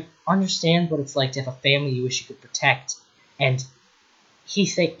Batman understands what it's like to have a family you wish you could protect. And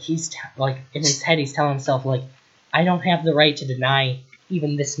he's in his head, he's telling himself, like, I don't have the right to deny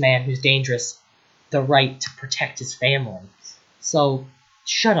even this man who's dangerous the right to protect his family. So,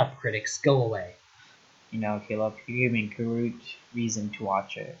 shut up, critics. Go away. Caleb, you gave me a good reason to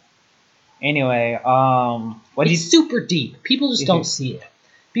watch it. Anyway, it's super deep. People just don't see it.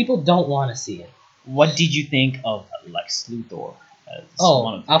 People don't want to see it. What did you think of Lex Luthor?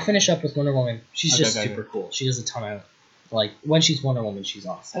 I'll finish up with Wonder Woman. She's super cool. She does a ton of, when she's Wonder Woman, she's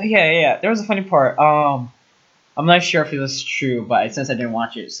awesome. Oh, yeah. There was a funny part. I'm not sure if it was true, but since I didn't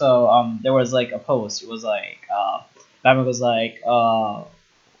watch it, so there was a post. It was Batman was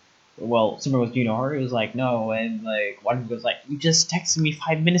well, Superman was, do you know her? It was no, and Wonder Woman was you just texted me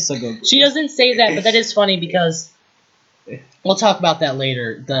 5 minutes ago. She doesn't say that, but that is funny because we'll talk about that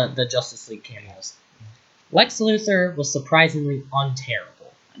later. The Justice League cameos. Lex Luthor was surprisingly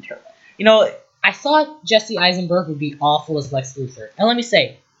unterrible. I thought Jesse Eisenberg would be awful as Lex Luthor, and let me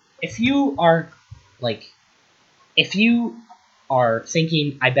say, if you are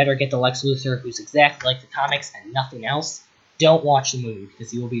thinking I better get the Lex Luthor who's exactly like the comics and nothing else, don't watch the movie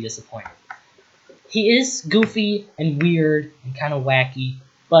because you will be disappointed. He is goofy and weird and kind of wacky,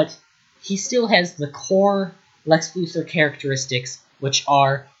 but he still has the core Lex Luthor characteristics, which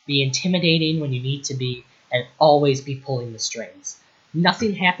are be intimidating when you need to be and always be pulling the strings.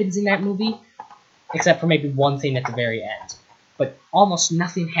 Nothing happens in that movie, except for maybe one thing at the very end. But almost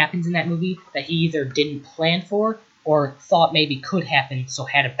nothing happens in that movie that he either didn't plan for or thought maybe could happen, so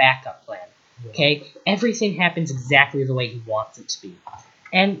had a backup plan. Okay? Everything happens exactly the way he wants it to be.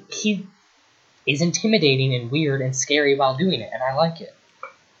 And he is intimidating and weird and scary while doing it, and I like it.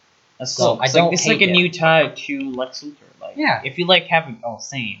 That's so cool. It's like a new tie to Lex Luthor. Yeah. If you having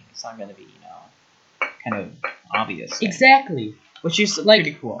same, it's not gonna be, kind of obvious. Exactly. Which is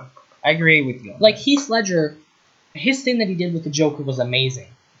pretty cool. I agree with you. Heath Ledger, his thing that he did with the Joker was amazing.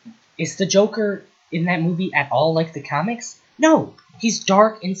 Is the Joker in that movie at all like the comics? No. He's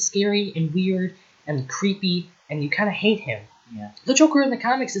dark and scary and weird and creepy, and you kind of hate him. Yeah. The Joker in the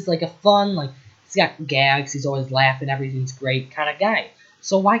comics is a fun, he's got gags, he's always laughing, everything's great kind of guy.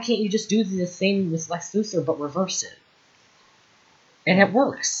 So why can't you just do the same with Lex Luthor but reverse it? And it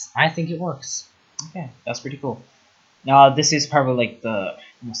works. I think it works. Okay, that's pretty cool. Now, this is probably the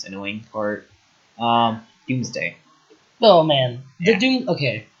most annoying part. Doomsday. Oh, man.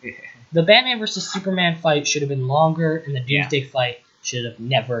 Okay. The Batman vs. Superman fight should have been longer, and the Doomsday fight should have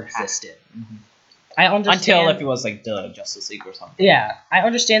never existed. Mm-hmm. I understand. Until if it was the Justice League or something. Yeah, I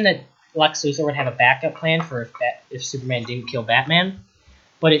understand that Lex Luthor would have a backup plan for if Superman didn't kill Batman,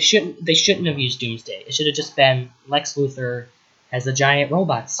 but they shouldn't have used Doomsday. It should have just been Lex Luthor has a giant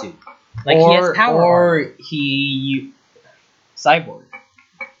robot suit. He has power armor. Cyborg.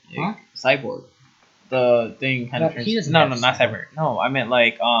 Huh? Cyborg. The thing kind of he doesn't. No, not Cyborg. No, I meant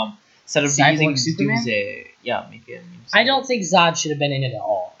instead of using Doomsday, make it. I don't think Zod should have been in it at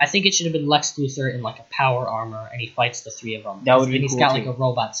all. I think it should have been Lex Luthor in a power armor, and he fights the three of them. That would be and he's cool got too. A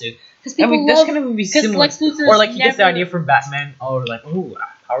robot suit. That's gonna be similar. Lex Luthor or he gets the idea from Batman. Or a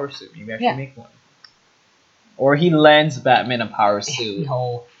power suit. Maybe I should make one. Or he lends Batman a power suit.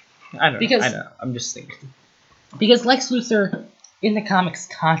 No. I don't know. I know. I'm just thinking. Because Lex Luthor in the comics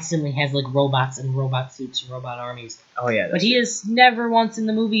constantly has robots and robot suits and robot armies. Oh yeah. But he has never once in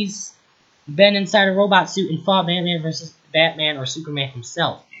the movies been inside a robot suit and fought Batman versus Batman or Superman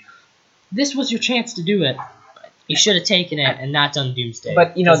himself. This was your chance to do it. You should have taken it and not done Doomsday.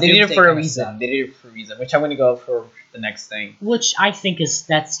 But they did it for a reason. They did it for a reason, which I'm gonna go for the next thing. Which I think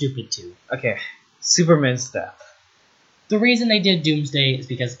that's stupid too. Okay. Superman's death. The reason they did Doomsday is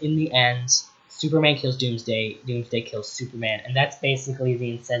because in the end, Superman kills Doomsday, Doomsday kills Superman, and that's basically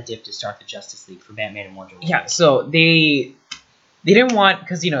the incentive to start the Justice League for Batman and Wonder Woman. Yeah, so they didn't want,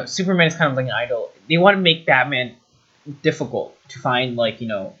 because Superman is kind of like an idol. They want to make Batman difficult to find,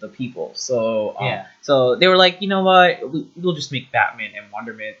 the people. So so they were like, you know what, we'll just make Batman and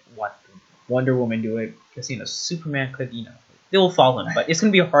Wonder Woman do it, because Superman could, they will follow him, but it's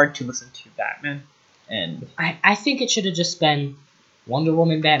gonna be hard to listen to Batman. And I think it should have just been Wonder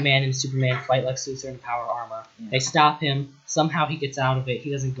Woman, Batman, and Superman fight Lex Luthor in power armor. Yeah. They stop him. Somehow he gets out of it.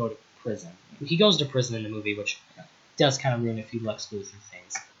 He doesn't go to prison. He goes to prison in the movie, which does kind of ruin a few Lex Luthor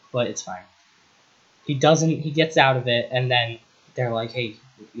things. But it's fine. He doesn't. He gets out of it, and then they're like, hey,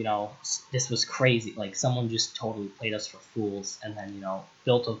 this was crazy. Like someone just totally played us for fools, and then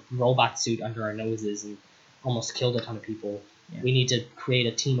built a robot suit under our noses and almost killed a ton of people. Yeah. We need to create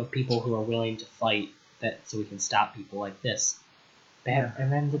a team of people who are willing to fight so we can stop people like this. Yeah.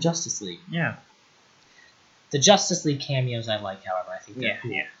 And then the Justice League. Yeah. The Justice League cameos I like, however, I think they're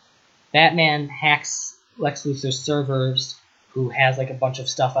cool. Yeah. Batman hacks Lex Luthor's servers, who has like a bunch of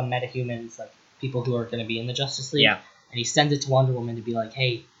stuff on metahumans, like people who are going to be in the Justice League. Yeah. And he sends it to Wonder Woman to be like,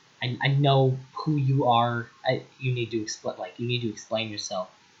 hey, I know who you are. You need to explain yourself.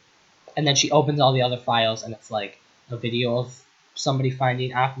 And then she opens all the other files, and it's like a video of somebody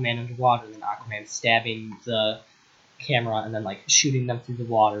finding Aquaman underwater, and then Aquaman stabbing the camera and then like shooting them through the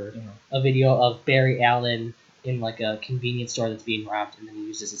water. Yeah. A video of Barry Allen in like a convenience store that's being robbed, and then he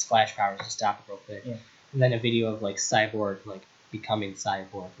uses his flash powers to stop it real quick. Yeah. And then a video of like Cyborg like becoming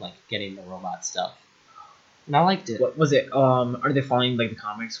Cyborg, like getting the robot stuff. And I liked it. What was it? Are they following like the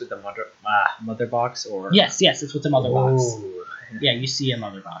comics with the mother box or? Yes, it's with the mother box. Ooh. Yeah, you see a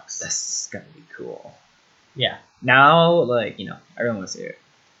mother box. That's gonna be cool. Yeah. Now, like everyone wants to see it.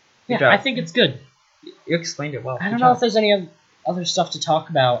 Good Yeah, job. I think it's good. You explained it well. I Good don't know job. if there's any other stuff to talk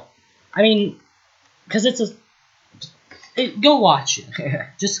about. I mean, because go watch it.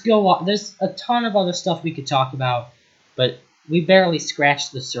 Just go watch. There's a ton of other stuff we could talk about, but we barely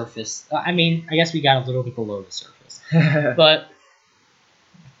scratched the surface. I mean, I guess we got a little bit below the surface. But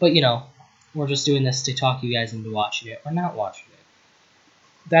we're just doing this to talk you guys into watching it or not watching it.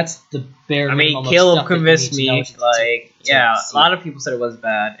 That's the bare I minimum mean, of Caleb stuff that you convinced need to know me. to A see. lot of people said it was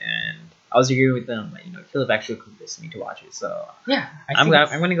bad, and I was agreeing with them. But, Caleb actually convinced me to watch it, so Yeah, I'm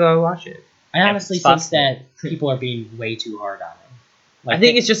gonna go watch it. I honestly it's think possible. that people are being way too hard on him. Like, I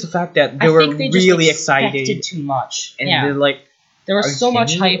think it's just the fact that they I were think they just really expected excited, too much. and Yeah, they're like, there was are so you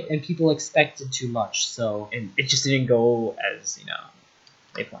much kidding me? hype, and people expected too much. So and it just didn't go as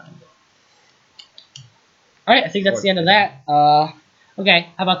they planned. all right, I think that's the end of that. Okay,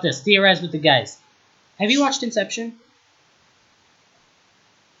 how about this? Theorize with the guys. Have you watched Inception?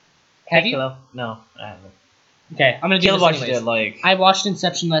 Have you? Caleb? No, I haven't. Okay, I'm gonna do Caleb this watched anyways. it like. I watched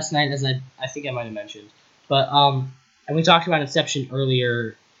Inception last night, as I think I might have mentioned, but and we talked about Inception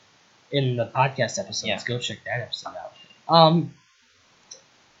earlier in the podcast episodes. Yeah. Go check that episode out.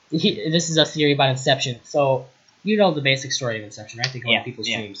 This is a theory about Inception. So you know the basic story of Inception, right? They go into people's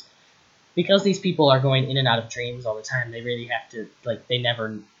dreams. Because these people are going in and out of dreams all the time, they really have to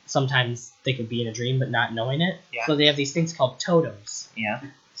sometimes they could be in a dream but not knowing it. Yeah. So they have these things called totems. Yeah.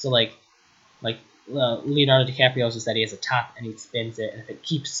 So like Leonardo DiCaprio's is that he has a top and he spins it, and if it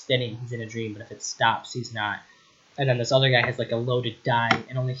keeps spinning, he's in a dream, but if it stops, he's not. And then this other guy has like a loaded die,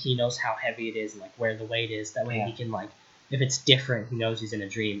 and only he knows how heavy it is and like where the weight is. That way he can if it's different, he knows he's in a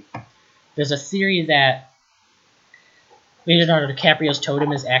dream. There's a theory that Leonardo DiCaprio's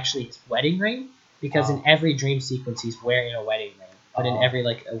totem is actually his wedding ring, because in every dream sequence he's wearing a wedding ring, but in every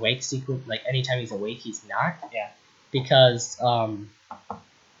awake sequence, anytime he's awake, he's not. Yeah. Because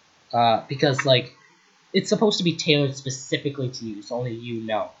it's supposed to be tailored specifically to you, so only you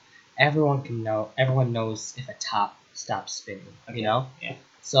know. Everyone can know. Everyone knows if a top stops spinning. Okay. Yeah.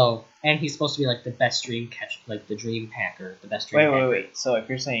 So, and he's supposed to be the best dream catcher, the dream hacker, the best dream. Wait. So if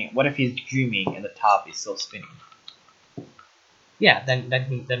you're saying, what if he's dreaming and the top is still spinning? Yeah, then that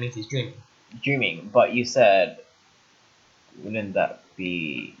means he's dreaming. Dreaming, but you said, wouldn't that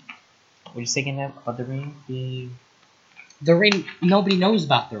be? What you saying about the ring being? The ring. Nobody knows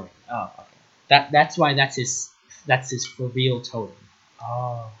about the ring. Oh, okay. That's why that's his for real totem.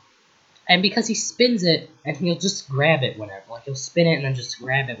 Oh. And because he spins it, and he'll just grab it whenever. He'll spin it and then just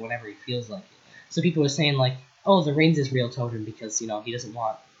grab it whenever he feels like it. So people were saying, oh, the ring's his real totem because, he doesn't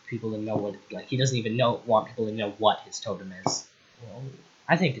want people to know what... he doesn't even want people to know what his totem is. Well,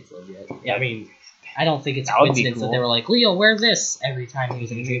 I think it's legit. Yeah. I mean, I don't think it's a That would be coincidence that cool. they were like, Leo, wear this every time he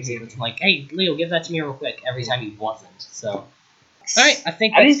was in a dream sequence. I'm like, hey, Leo, give that to me real quick every time he wasn't. So, all right, I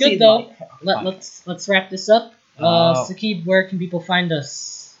think that's good, though. Let's wrap this up. Sakib, where can people find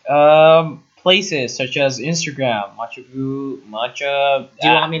us? Places such as Instagram, Matcha. Do you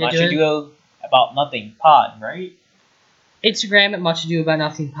want me to do it? Do about nothing pod, right? Instagram at Much Ado About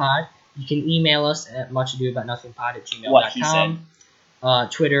Nothing Pod. You can email us at muchadoaboutnothingpod@gmail.com. What he said.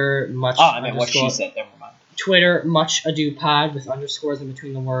 Twitter, much. I meant what she said. Never mind. Twitter, Much Ado Pod with underscores in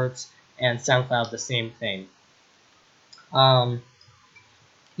between the words, and SoundCloud, the same thing.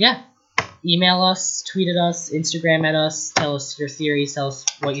 Yeah. Email us, tweet at us, Instagram at us, tell us your theories, tell us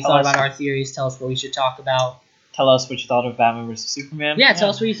what you thought about our theories, tell us what we should talk about. Tell us what you thought of Batman vs Superman. Yeah, tell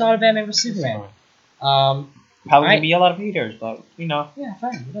us what you thought of Batman vs Superman. Probably Alright. gonna be a lot of haters, but you know. Yeah,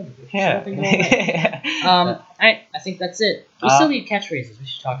 fine, whatever. Yeah. Shut up and go away. Alright, I think that's it. We still need catchphrases. We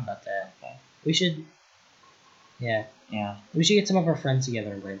should talk about that. Okay. We should. Yeah. Yeah. We should get some of our friends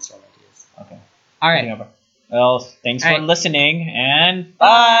together and brainstorm ideas. Okay. Alright. Well, thanks for Alright. listening, and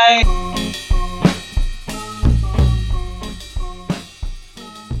bye.